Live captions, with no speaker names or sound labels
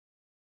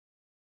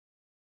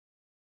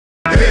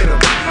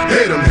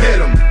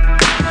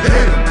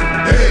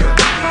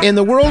In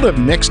the world of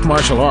mixed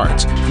martial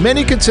arts,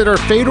 many consider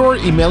Fedor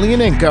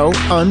Emelianenko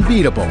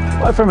unbeatable.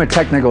 Well, from a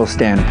technical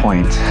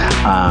standpoint,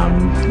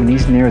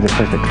 he's near the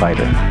perfect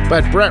fighter.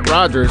 But Brett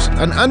Rogers,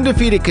 an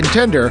undefeated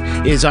contender,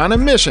 is on a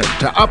mission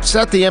to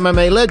upset the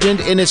MMA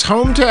legend in his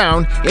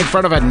hometown in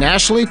front of a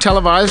nationally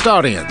televised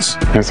audience.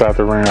 Inside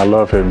the ring, I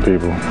love hitting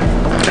people.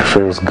 It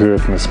feels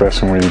good, and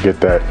especially when you get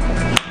that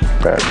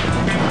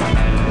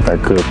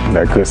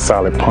good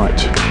solid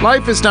punch.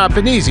 Life has not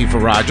been easy for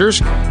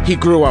Rogers. He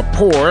grew up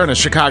poor in a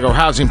Chicago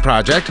housing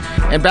project,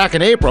 and back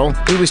in April,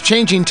 he was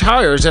changing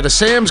tires at a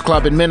Sam's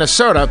Club in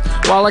Minnesota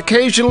while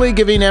occasionally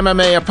giving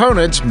MMA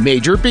opponents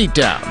major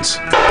beatdowns.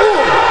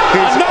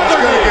 He's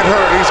gonna get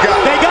hurt.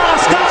 They gotta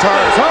stop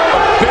this.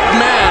 Big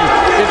man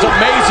is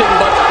amazing,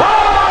 but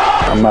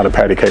I'm not a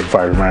patty cake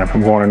fighter, man.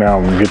 I'm going in there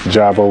and get the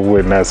job over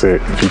with, and that's it.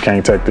 If you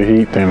can't take the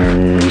heat,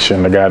 then you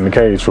shouldn't have gotten the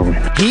cage for me.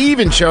 He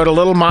even showed a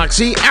little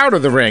moxie out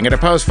of the ring at a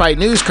post-fight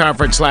news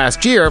conference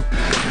last year.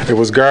 It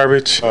was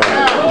garbage. You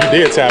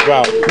did tap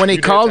out. When he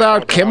called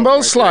out Kimbo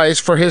Slice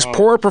for his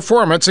poor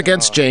performance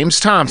against James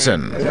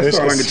Thompson. That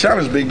sounds like a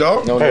challenge, big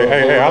dog.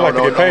 Hey, I like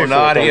to get paid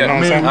for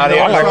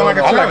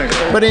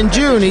it. But in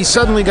June, he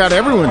suddenly got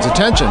everyone's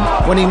attention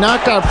when he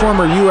knocked out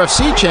former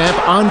UFC champ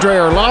Andrei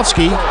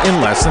Arlovsky in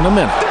less than a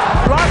minute.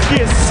 Arlovsky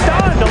is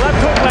stunned. The left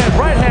hook lands,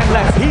 right hand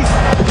left. He's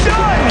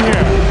done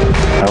here.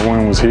 That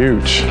win was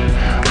huge.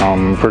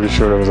 I'm pretty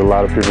sure there was a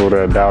lot of people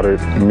that doubted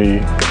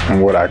me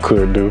and what I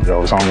could do. I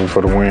was hungry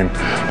for the win.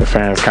 The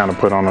fans kind of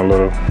put on a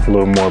little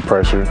more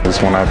pressure.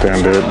 Just went out there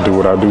and did do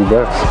what I do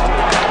best.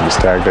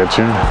 Just tag that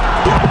chin.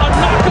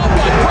 a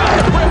knockout by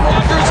Brett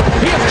Rogers.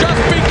 He has just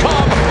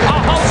become a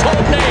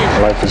household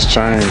name. Life has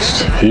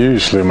changed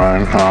hugely,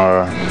 man.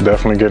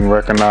 Definitely getting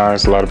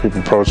recognized. A lot of people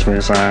approach me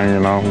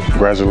saying,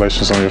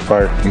 congratulations on your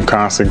fight. I'm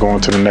constantly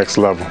going to the next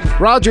level.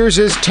 Rogers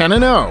is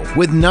 10-0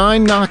 with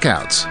 9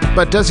 knockouts.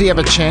 But does he have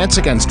a chance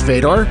against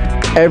Fedor?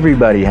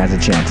 Everybody has a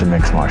chance in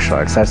mixed martial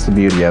arts. That's the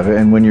beauty of it.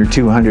 And when you're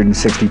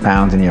 260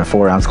 pounds and you have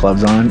 4-ounce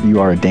gloves on,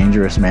 you are a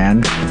dangerous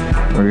man,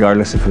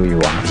 regardless of who you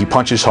are. He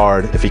punches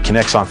hard. If he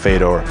connects on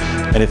Fedor,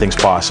 anything's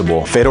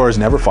possible. Fedor has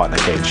never fought in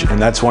a cage, and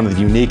that's one of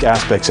the unique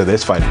aspects of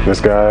this fight.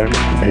 This guy,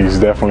 he's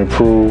definitely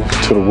proved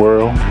to the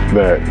world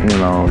that,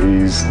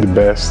 he's the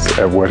best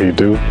at what he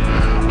do.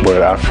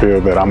 But I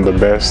feel that I'm the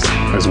best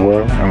as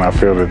well, and I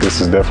feel that this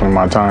is definitely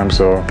my time,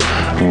 so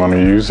I'm going to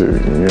use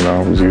it,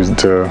 use it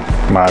to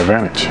my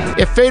advantage.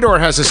 If Fedor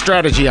has a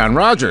strategy on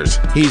Rogers,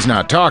 he's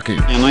not talking.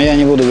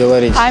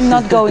 I'm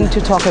not going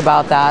to talk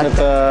about that.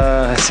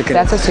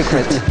 That's a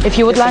secret. If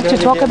you would like to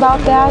talk about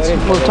that,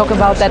 we'll talk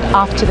about that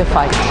after the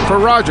fight. For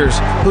Rogers,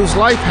 whose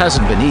life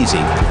hasn't been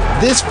easy,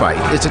 this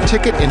fight is a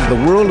ticket into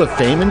the world of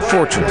fame and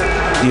fortune.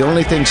 The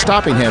only thing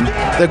stopping him,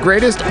 the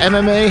greatest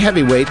MMA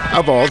heavyweight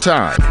of all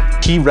time.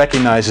 He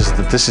recognizes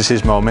that this is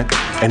his moment,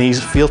 and he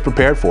feels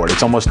prepared for it.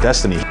 It's almost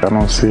destiny. I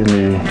don't see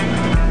me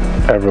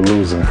ever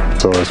losing.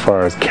 So as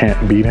far as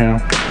can't beat him,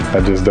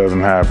 that just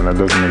doesn't happen. That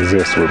doesn't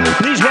exist with me.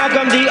 Please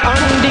welcome the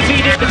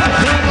undefeated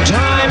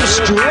big-time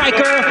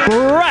striker,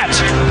 Brett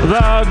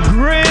the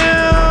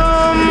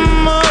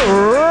Grim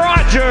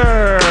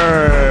Rogers.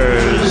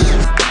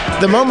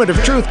 The moment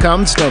of truth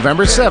comes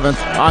November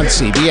 7th on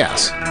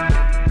CBS.